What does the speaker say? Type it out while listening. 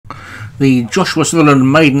The Joshua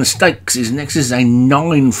Sutherland Maiden Stakes is next. This is a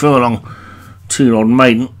 9 furlong 2-year-old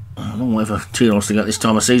maiden. A long way for 2-year-olds to go this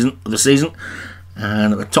time of the season.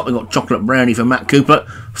 And at the top we've got Chocolate Brownie for Matt Cooper.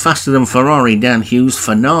 Faster Than Ferrari, Dan Hughes.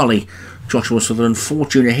 Finale, Joshua Sutherland.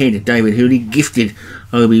 Fortune Ahead, David Hooley. Gifted,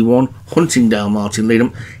 Obi-Wan. Huntingdale, Martin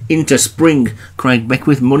Leadham. Into Spring, Craig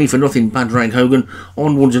Beckwith. Money for Nothing, Padraig Hogan.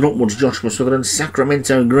 Onwards and Upwards, Joshua Sutherland.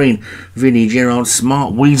 Sacramento Green, Vinnie Gerard.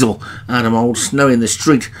 Smart Weasel, Adam Old. Snow in the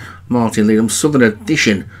Street, Martin Leadham. Southern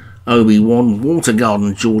Edition, Obi-Wan. Water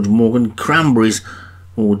Garden, George Morgan. Cranberries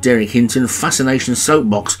for Derek Hinton. Fascination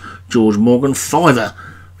Soapbox, George Morgan. Fiver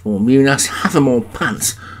for Munas. Hathamore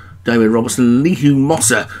Pants, David Robertson. Lihu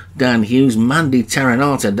Mossa, Dan Hughes. Mandy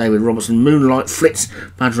Taranata, David Robertson. Moonlight Flitz,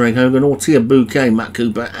 Padraig Hogan. Ortia Bouquet, Matt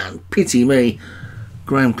Cooper. And Pity Me,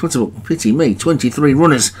 Graham Clutterbuck. Pity Me. 23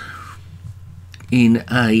 runners in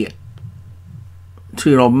a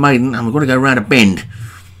 2-year-old maiden, and we're going to go round a bend.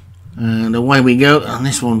 And away we go, and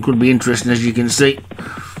this one could be interesting, as you can see.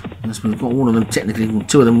 We've got one of them, technically,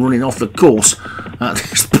 2 of them running off the course at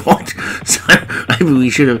this point. So maybe we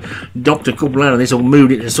should have docked a couple out of this or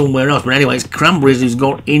moved it to somewhere else. But anyway, it's Cranberries who's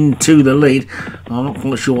got into the lead. I'm not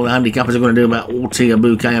quite sure what the handicappers are going to do about Ortia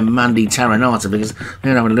Bouquet and Mandy Taranata, because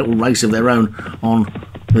they're having a little race of their own on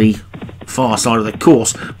the far side of the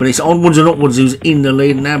course. But it's Onwards and Upwards who's in the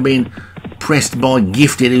lead, now being pressed by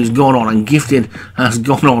Gifted, who's gone on, and Gifted has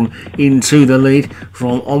gone on into the lead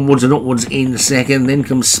from Onwards and Upwards in second. Then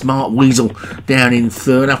comes Smart Weasel down in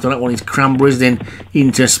third. After that one is Cranberries, then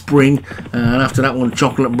into Spring, and after that one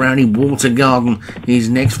Chocolate Brownie. Water Garden is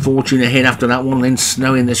next. Fortune Ahead after that one, then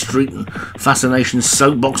Snow in the Street and Fascination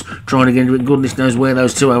Soapbox trying to get into it. Goodness knows where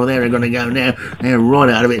those 2 over there are going to go now. They're right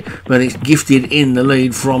out of it, but it's Gifted in the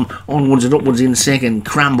lead from Onwards and Upwards in second.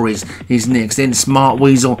 Cranberries is next, then Smart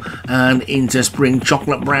Weasel, and into Spring,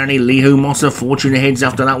 Chocolate Brownie. Lihu Mossa. Fortune Ahead's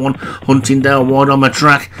after that one. Huntingdale wide on the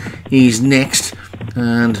track is next,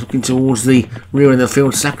 and looking towards the rear of the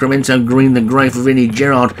field, Sacramento Green, the grey for Vinnie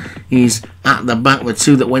Gerard, is at the back. The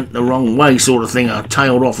 2 that went the wrong way sort of thing are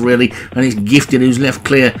tailed off really, and it's Gifted who's left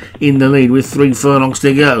clear in the lead with 3 furlongs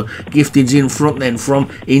to go. Gifted's in front then from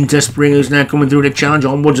Into Spring, who's now coming through the challenge.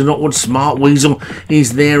 Onwards and Upwards, Smart Weasel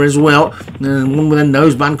is there as well, and one with a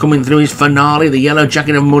noseband coming through is Finale, the yellow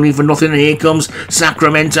jacket of Money for Nothing, and here comes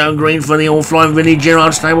Sacramento Green for the all-flying Vinnie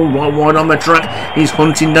Gerard stable. Right wide on the track is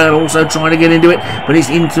Huntingdale also trying to get into it, but it's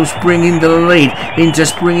Into Spring into the lead. Into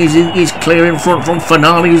Spring is clear in front from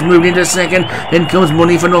Finale, who's moved into second. Then comes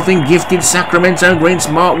Money for Nothing, Gifted, Sacramento Green,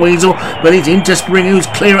 Smart Weasel, but it's Into Spring who's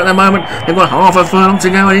clear at the moment. They've got half a furlong to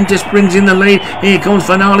go, and Into Spring's in the lead. Here comes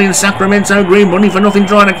Finale and Sacramento Green. Money for Nothing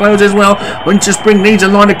trying to close as well. Into Spring needs a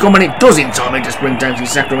line to come, and it does in time. Into Spring takes it.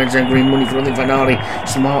 Sacramento Green, Money for Nothing, Finale,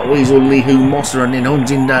 Smart Weasel, Lihu Mossa, and then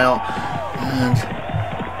Huntingdale. And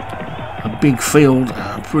a big field,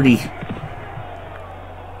 a pretty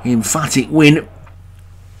emphatic win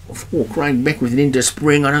for Craig Beckwith and Into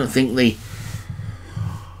Spring. I don't think the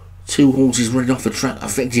 2 horses running off the track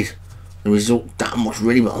affected the result that much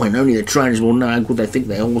really, but I mean only the trainers will know how good they think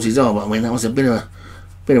their horses are. But I mean that was a bit of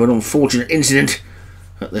an unfortunate incident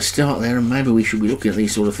at the start there, and maybe we should be looking at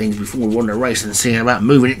these sort of things before we run the race and see about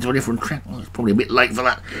moving it to a different track. Well, it's probably a bit late for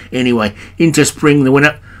that. Anyway, Into Spring the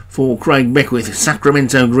winner for Craig Beckwith.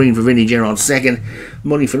 Sacramento Green for Vinnie Gerard second.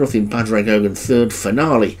 Money for Nothing, Padraig Hogan third.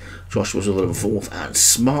 Finale, Joshua Sutherland fourth, and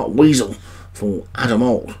Smart Weasel for Adam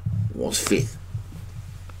Old was fifth.